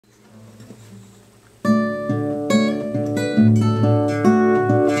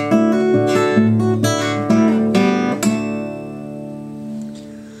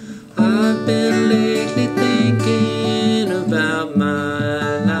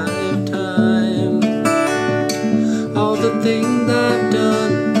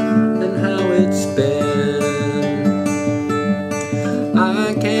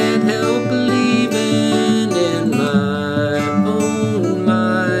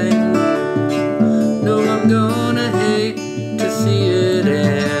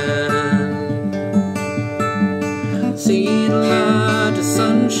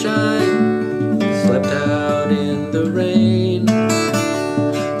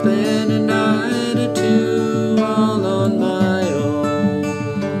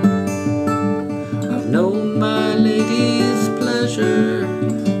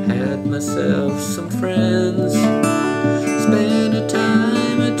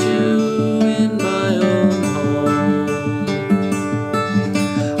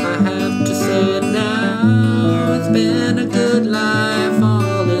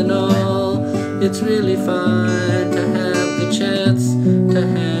to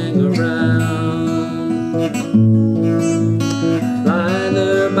hang around. Lie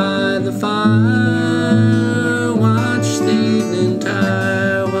there by the fire, watch the evening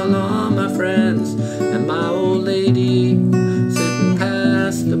tire, while all my friends and my old lady sitting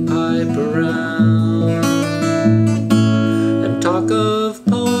past the pipe around, and talk of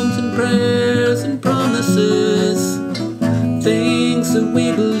poems and prayers and promises, things that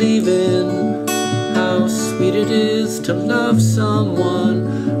we believe in. How sweet it is to love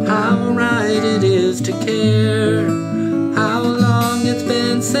someone, how right it is to care, how long it's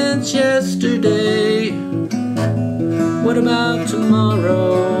been since yesterday. What about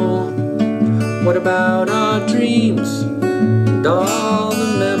tomorrow? What about our dreams and all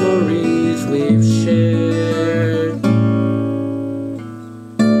the memories we've shared?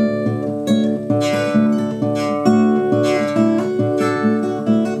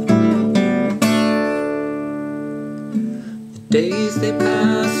 Days they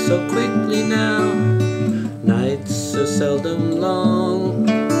pass so quickly now, nights so seldom long.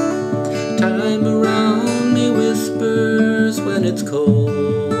 Time around me whispers when it's cold.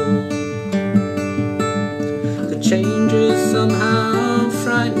 The changes somehow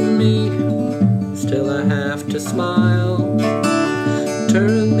frighten me, still I have to smile.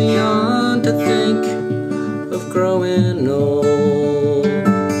 Turn me on to think of growing old.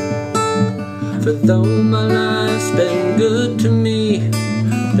 For though my life's been good to me,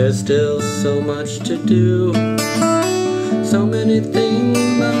 there's still so much to do. So many things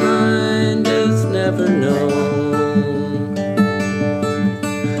my mind has never known.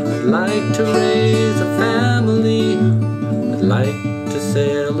 I'd like to raise a family, I'd like to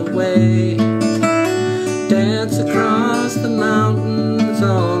sail away, dance across the mountains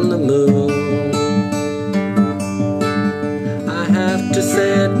on the moon. I have to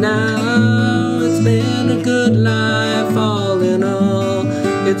say it now, it's been a good life all in all.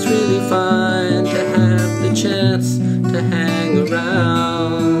 It's really fine to have the chance to hang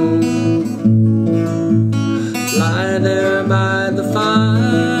around. Lie there by the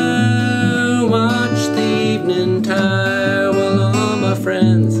fire, watch the evening tire, while all my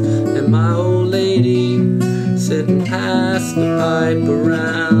friends and my old lady sitting past the pipe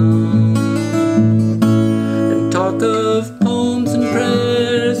around, and talk of poems and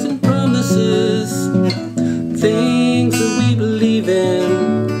prayers and promises, things that we believe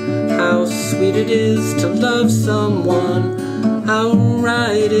in. How sweet it is to love someone, how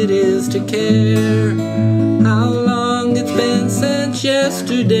right it is to care, how long it's been since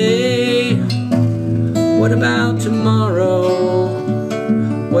yesterday. What about tomorrow?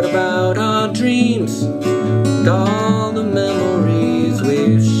 What about our dreams and all the memories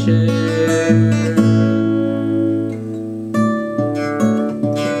we've shared?